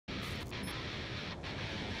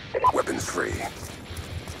Weapons free.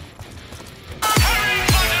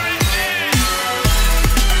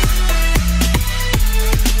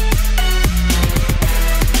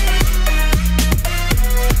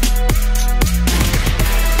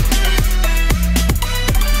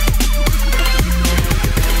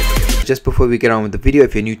 Just before we get on with the video,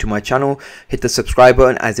 if you're new to my channel, hit the subscribe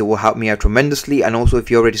button as it will help me out tremendously. And also,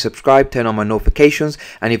 if you're already subscribed, turn on my notifications.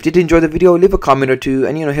 And if you did enjoy the video, leave a comment or two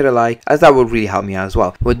and hit a like, as that will really help me out as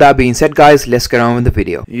well. With that being said, guys, let's get on with the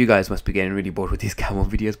video. You guys must be getting really bored with these camo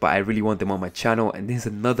videos, but I really want them on my channel. And there's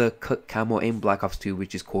another cut camo in Black Ops 2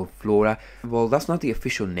 which is called Flora. Well, that's not the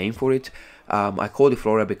official name for it. I called it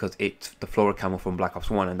Flora because it's the Flora Camo from Black Ops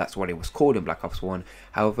 1, and that's what it was called in Black Ops 1.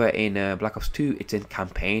 However, in Black Ops 2, it's in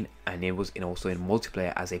campaign, and it was also in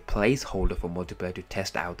multiplayer as a placeholder for multiplayer to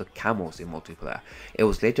test out the camos in multiplayer. It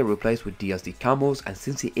was later replaced with DSD camos, and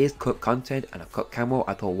since it is cut content and a cut camo,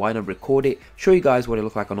 I thought why not record it, show you guys what it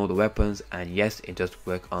looked like on all the weapons, and yes, it does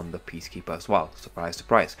work on the Peacekeeper as well. Surprise,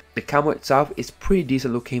 surprise. The camo itself is pretty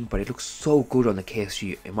decent looking, but it looks so good on the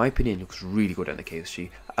KSG. In my opinion, it looks really good on the KSG.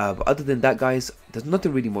 But other than that, guys, there's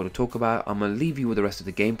nothing really more to talk about. I'm gonna leave you with the rest of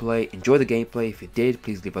the gameplay. Enjoy the gameplay. If you did,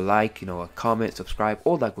 please leave a like, a comment, subscribe,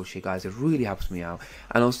 all that good shit, guys. It really helps me out,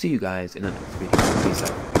 and I'll see you guys in the next video. Peace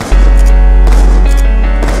out.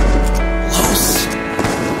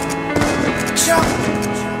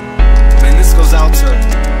 Man, this goes out to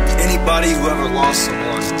anybody who ever lost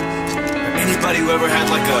someone, or anybody who ever had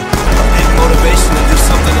like a big motivation to do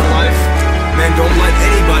something in life. Man, don't let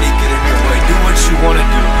anybody get in your way. Do what you want to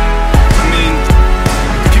do. I mean,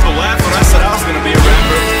 people laugh when I said I was gonna be a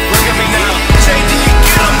rapper. Look at me now. JD,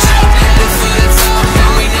 get 'em. Headed for the top,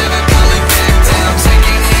 and we never coming back down.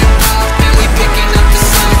 Taking hip hop, and we picking up the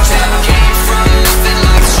slack now. Came from nothing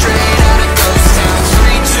like straight out of ghost town.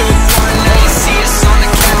 3, 2, 1, now you see us on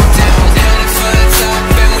the countdown. Headed for the top,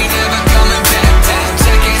 and we never coming back down.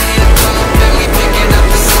 Taking hip hop, and we picking up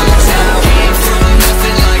the slack now. Came from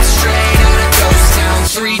nothing like straight out of ghost town.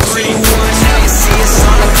 3, 2, 1, now you see us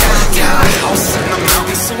on the countdown. Got a house in the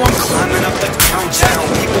mountains, so I'm climbing up the countdown.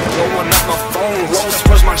 People blowing up my phone, Rolls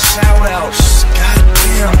Royce my shout out.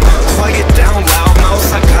 Goddamn, quiet down, loud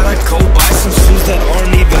mouse. I gotta go buy some shoes that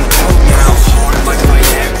aren't even out now. Hard like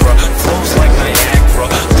Viagra, flows like Niagara.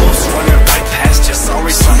 Lows running right past you,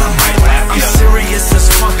 sorry son, I might laugh. I'm serious as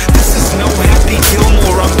fuck, this is no Happy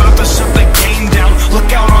Gilmore. I'm about to shut the game down,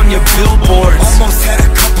 look out on your billboards. Almost had a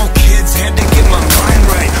couple kids, had to get my mind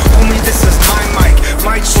right. Homie, this is my mic,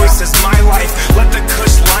 my choice is my life. Let the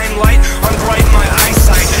kush limelight unbright my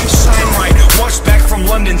eyesight. Shine right, watch back from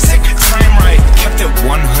London, take time right. Kept it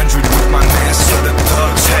 100 with my master, the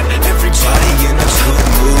thugs. Had everybody in a good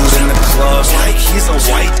mood in the club. Like he's a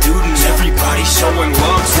white dude and everybody showing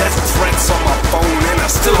love. Death threats on my phone and I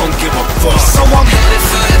still don't give a fuck. So I'm headed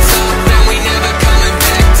for the top and we never coming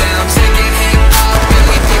back down. Taking hip hop and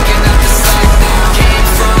we picking up the slack now. Came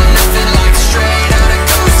from nothing like straight out of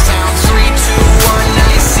ghost town. 3, 2, 1, now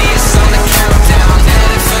you see us on the countdown.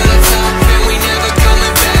 Headed for the top and we never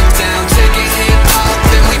coming back down. Taking hip hop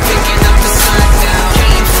and we picking up the slack now.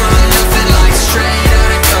 Came from nothing like straight out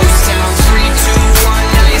of ghost town. 3, 2, 1,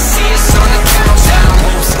 now you see us on the countdown.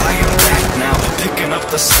 I am back now, picking up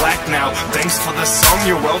the slack now. Thanks for the song,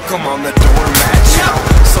 you're welcome on the doormat now.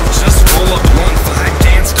 So just roll up one for that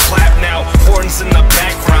dance clap now. Horns in the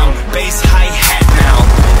background, bass hi-hat now.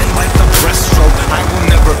 And like the breaststroke, I will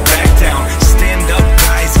never back down. Stand up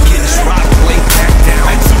guys, get dropped, lay back down.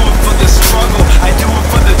 I do it for the struggle, I do it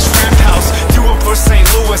for the trap house. Do it for St.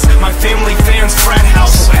 Louis, my family fans frat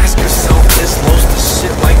house. So ask yourself, is Los the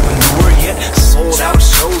shit like manure yet? Sold out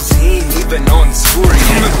shows, he ain't even on tour yet.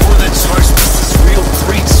 Coming for the charge, this is real.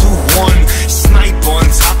 3, 2, 1, snipe on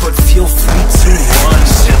top, but feel free to run.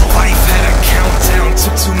 Shit, life had a countdown,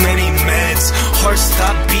 took too many meds. Heart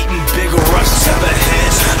stopped beating, big rush to the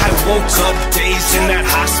head. I woke up dazed in that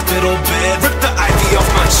hospital.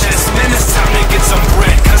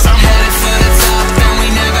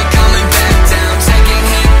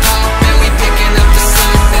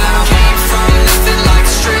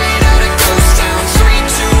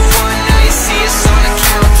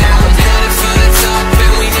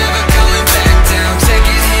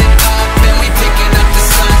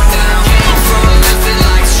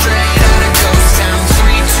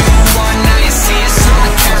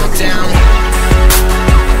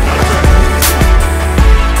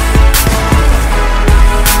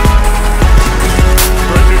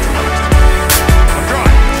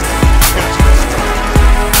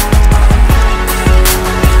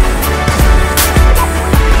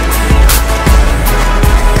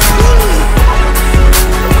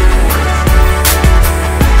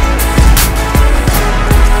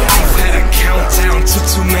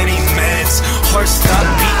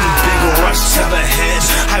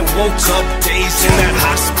 woke up dazed in that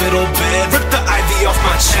hospital bed. Ripped the IV off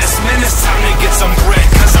my chest, man, it's time to get some bread.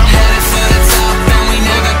 Cause I'm headed for the top and we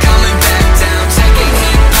never coming back down. Taking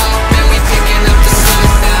hip-hop and we picking up the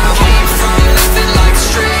slack now. Came from nothing like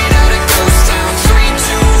straight out of ghost town. 3,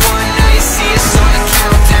 2, 1, now you see us on the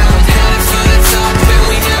countdown. Headed for the top and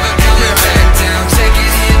we never coming back down.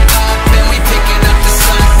 Taking hip-hop and we picking up the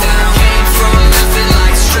slack now. Came from nothing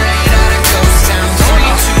like straight out of ghost town.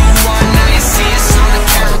 3, 2, 1, now you see us on the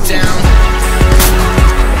countdown.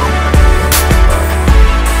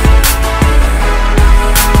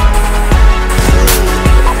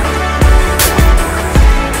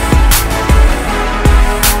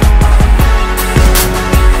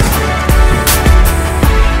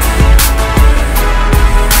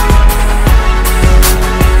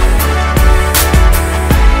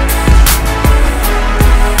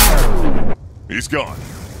 He's gone.